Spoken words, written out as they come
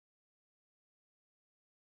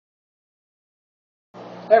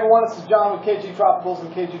Hey everyone, this is John with KGTropicals and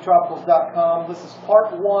KGTropicals.com. This is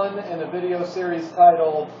part one in a video series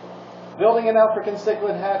titled Building an African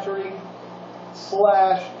Cichlid Hatchery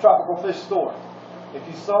 / Tropical Fish Store. If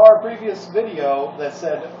you saw our previous video that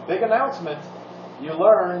said big announcement, you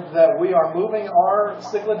learned that we are moving our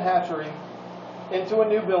cichlid hatchery into a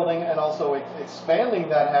new building and also expanding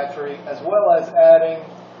that hatchery as well as adding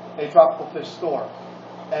a tropical fish store.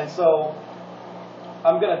 And so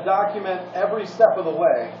I'm going to document every step of the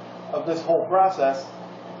way of this whole process,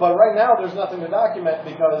 but right now there's nothing to document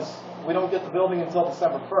because we don't get the building until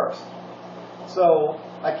December 1st. So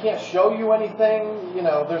I can't show you anything,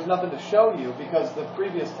 there's nothing to show you because the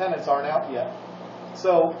previous tenants aren't out yet.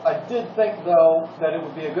 So I did think though that it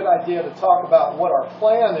would be a good idea to talk about what our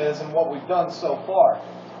plan is and what we've done so far,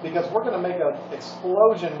 because we're going to make an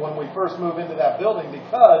explosion when we first move into that building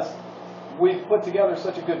because we've put together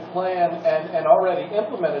such a good plan and already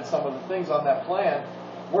implemented some of the things on that plan.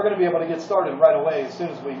 We're going to be able to get started right away as soon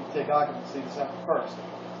as we take occupancy December 1st.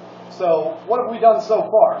 So what have we done so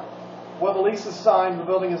far? Well, the lease is signed, the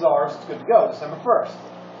building is ours, it's good to go, December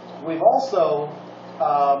 1st. We've also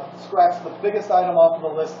scratched the biggest item off of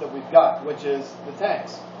the list that we've got, which is the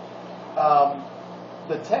tanks.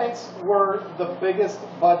 The tanks were the biggest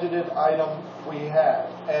budgeted item we had,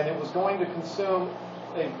 and it was going to consume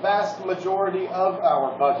a vast majority of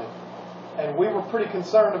our budget. And we were pretty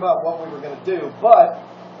concerned about what we were going to do, but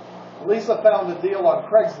Lisa found a deal on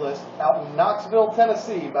Craigslist out in Knoxville,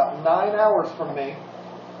 Tennessee, about 9 hours from me.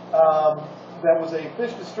 That was a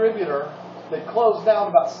fish distributor that closed down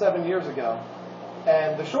about 7 years ago.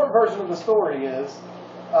 And the short version of the story is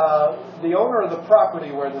the owner of the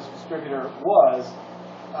property where this distributor was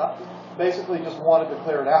basically just wanted to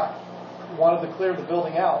clear it out. Wanted to clear the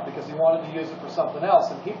building out because he wanted to use it for something else,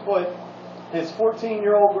 and he put his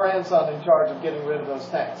 14-year-old grandson in charge of getting rid of those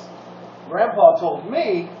tanks. Grandpa told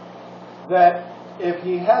me that if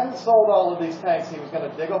he hadn't sold all of these tanks, he was going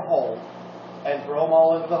to dig a hole and throw them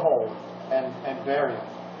all into the hole and bury them.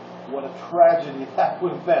 What a tragedy that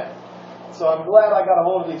would have been. So I'm glad I got a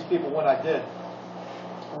hold of these people when I did.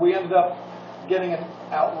 We ended up getting an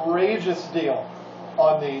outrageous deal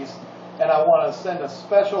on these. And I want to send a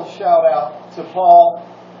special shout out to Paul,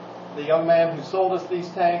 the young man who sold us these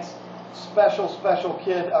tanks. Special, special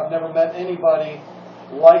kid. I've never met anybody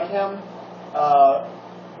like him.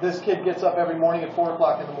 This kid gets up every morning at 4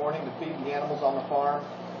 o'clock in the morning to feed the animals on the farm.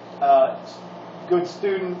 Good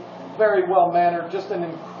student, very well mannered, just an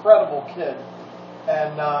incredible kid.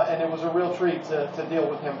 And it was a real treat to deal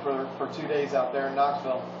with him for 2 days out there in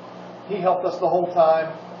Knoxville. He helped us the whole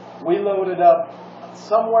time. We loaded up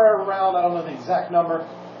somewhere around, I don't know the exact number,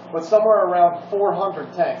 but somewhere around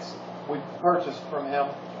 400 tanks we purchased from him.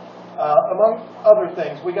 Among other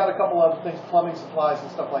things, we got a couple other things, plumbing supplies and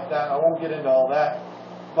stuff like that. I won't get into all that.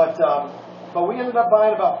 But we ended up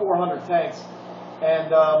buying about 400 tanks. And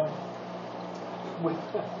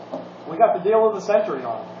we got the deal of the century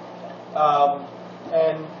on them.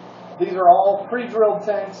 And these are all pre-drilled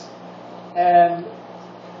tanks. And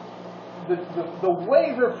the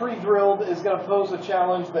way they're pre-drilled is going to pose a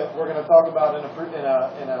challenge that we're going to talk about in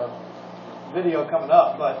a video coming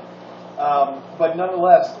up. But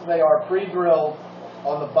nonetheless, they are pre-drilled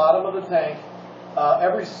on the bottom of the tank.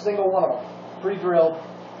 Every single one of them pre-drilled,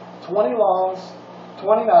 20 longs,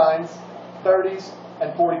 29s, 30s,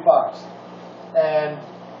 and 45s. And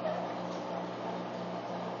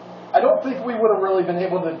I don't think we would have really been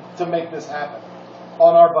able to make this happen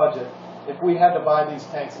on our budget if we had to buy these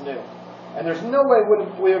tanks new. And there's no way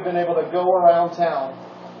we have been able to go around town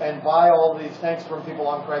and buy all of these tanks from people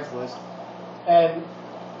on Craigslist. And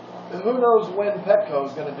who knows when Petco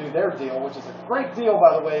is going to do their deal, which is a great deal,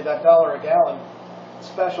 by the way, that $1 a gallon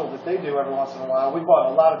special that they do every once in a while. We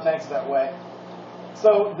bought a lot of tanks that way.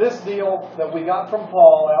 So this deal that we got from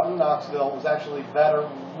Paul out in Knoxville was actually better,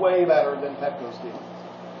 way better than Petco's deal.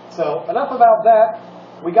 So enough about that.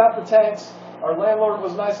 We got the tanks. Our landlord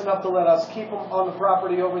was nice enough to let us keep them on the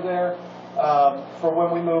property over there for when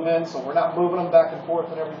we move in, so we're not moving them back and forth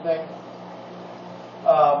and everything.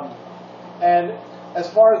 And as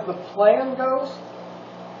far as the plan goes,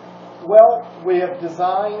 well, we have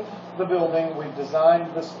designed the building, we've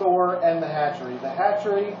designed the store and the hatchery. The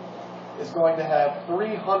hatchery is going to have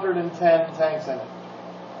 310 tanks in it.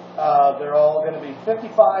 They're all going to be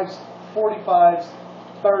 55s, 45s,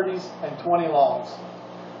 30s, and 20 longs.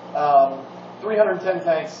 310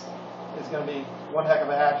 tanks is going to be one heck of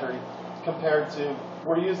a hatchery compared to,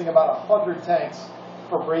 we're using about 100 tanks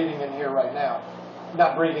for breeding in here right now.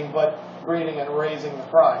 Not breeding, but breeding and raising the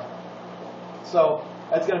fry. So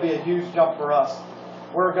that's going to be a huge jump for us.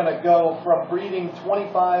 We're going to go from breeding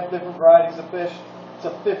 25 different varieties of fish to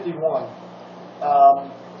 51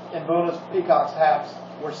 in Buna's peacocks haps.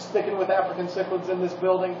 We're sticking with African cichlids in this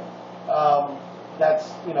building.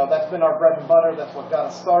 That's been our bread and butter. That's what got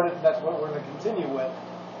us started. That's what we're going to continue with.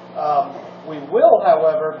 We will,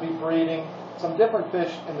 however, be breeding some different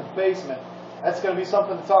fish in the basement. That's going to be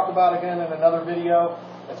something to talk about again in another video.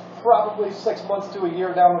 It's probably 6 months to a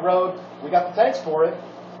year down the road. We got the tanks for it,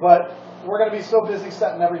 but we're going to be so busy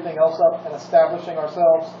setting everything else up and establishing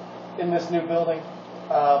ourselves in this new building.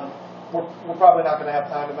 We're probably not going to have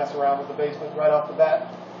time to mess around with the basement right off the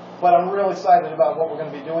bat, but I'm really excited about what we're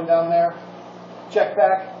going to be doing down there. Check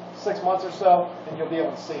back 6 months or so, and you'll be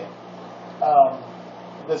able to see it.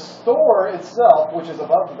 The store itself, which is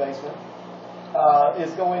above the basement,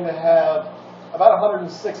 is going to have about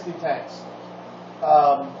 160 tanks.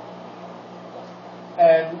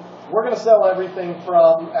 And we're going to sell everything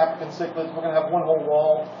from African cichlids. We're going to have one whole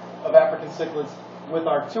wall of African cichlids with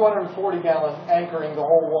our 240-gallon anchoring the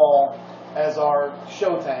whole wall as our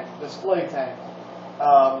show tank, display tank.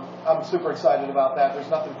 I'm super excited about that. There's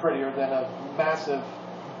nothing prettier than a massive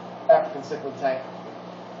African cichlid tank.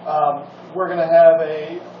 We're going to have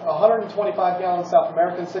a 125-gallon South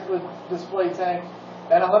American cichlid display tank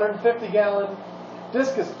and a 150-gallon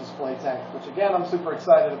discus display tank, which again I'm super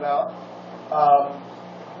excited about.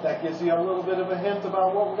 That gives you a little bit of a hint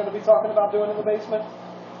about what we're going to be talking about doing in the basement.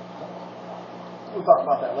 We'll talk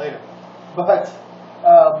about that later. But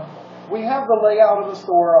we have the layout of the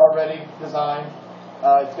store already designed.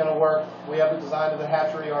 It's going to work. We have the design of the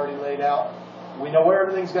hatchery already laid out. We know where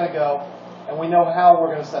everything's going to go, and we know how we're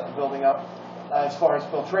going to set the building up as far as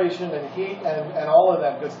filtration and heat and all of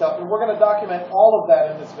that good stuff. And we're going to document all of that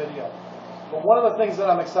in this video. But one of the things that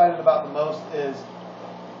I'm excited about the most is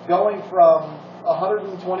going from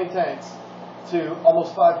 120 tanks to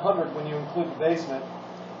almost 500 when you include the basement.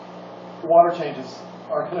 Water changes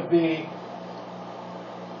are going to be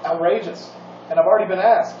outrageous. And I've already been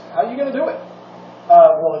asked, how are you going to do it?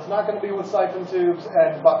 Well, it's not going to be with siphon tubes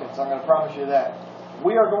and buckets, I'm going to promise you that.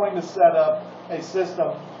 We are going to set up a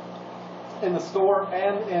system in the store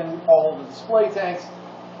and in all of the display tanks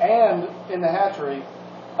and in the hatchery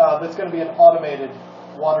that's going to be an automated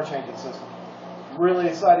water changing system. Really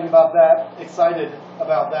excited about that. I'm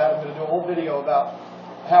going to do a whole video about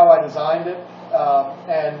how I designed it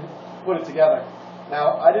and put it together.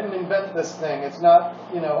 Now, I didn't invent this thing. It's not,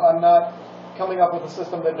 I'm not coming up with a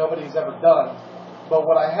system that nobody's ever done. But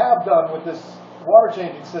what I have done with this water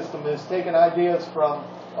changing system is taken ideas from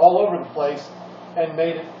all over the place and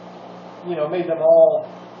made it, made them all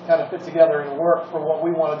kind of fit together and work for what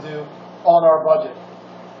we want to do on our budget.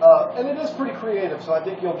 And it is pretty creative, so I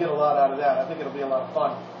think you'll get a lot out of that. I think it'll be a lot of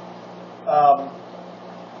fun.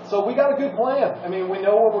 So we got a good plan. I mean, we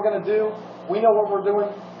know what we're going to do. We know what we're doing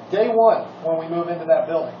day one when we move into that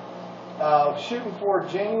building. Shooting for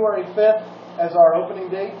January 5th as our opening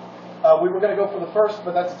date. We were going to go for the 1st,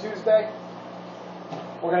 but that's a Tuesday.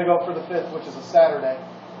 We're going to go for the 5th, which is a Saturday.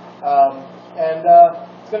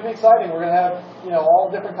 It's going to be exciting. We're going to have, all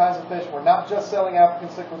different kinds of fish. We're not just selling African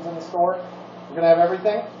cichlids in the store. We're going to have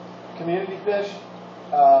everything. Community fish,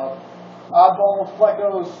 oddballs,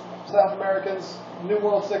 plecos, South Americans, New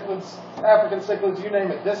World cichlids, African cichlids, you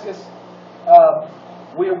name it, discus.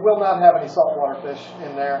 We will not have any saltwater fish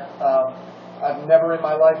in there. I've never in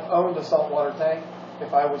my life owned a saltwater tank.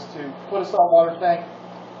 If I was to put a saltwater tank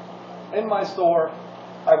in my store,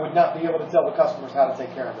 I would not be able to tell the customers how to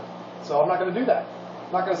take care of it. So I'm not going to do that.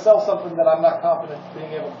 I'm not going to sell something that I'm not confident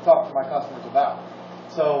being able to talk to my customers about.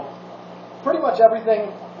 So pretty much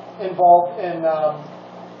everything involved in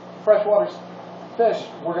freshwater fish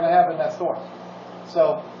we're going to have in that store.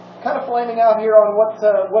 So kind of flaming out here on what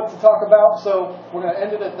to talk about, so we're going to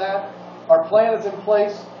end it at that. Our plan is in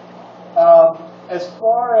place. As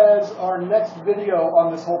far as our next video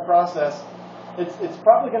on this whole process, it's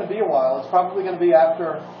probably going to be a while. It's probably going to be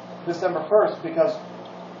after December 1st, because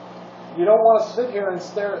you don't want to sit here and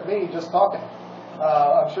stare at me just talking.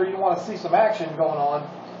 I'm sure you want to see some action going on,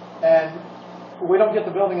 and we don't get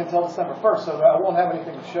the building until December 1st, so I won't have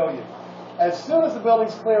anything to show you. As soon as the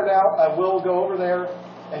building's cleared out, I will go over there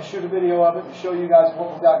and shoot a video of it and show you guys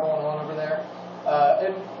what we've got going on over there.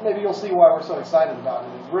 And maybe you'll see why we're so excited about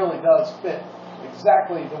it. It really does fit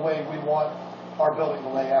exactly the way we want our building to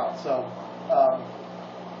lay out. So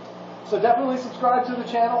definitely subscribe to the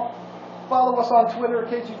channel. Follow us on Twitter,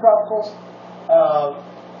 KGTropicals,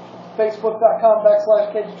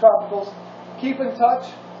 Facebook.com/KGTropicals. Keep in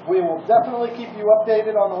touch. We will definitely keep you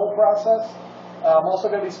updated on the whole process. I'm also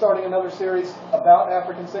going to be starting another series about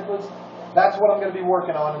African cichlids. That's what I'm going to be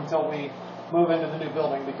working on until we move into the new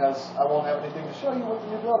building, because I won't have anything to show you with the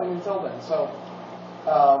new building until then. So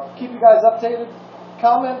keep you guys updated.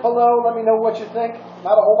 comment below. Let me know what you think.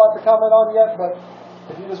 Not a whole lot to comment on yet, but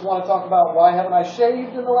if you just want to talk about why haven't I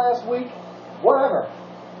shaved in the last week, whatever.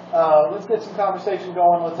 Let's get some conversation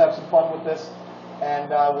going. Let's have some fun with this. And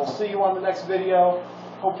we'll see you on the next video.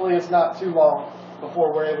 Hopefully it's not too long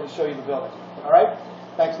before we're able to show you the building. All right?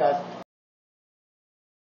 Thanks, guys.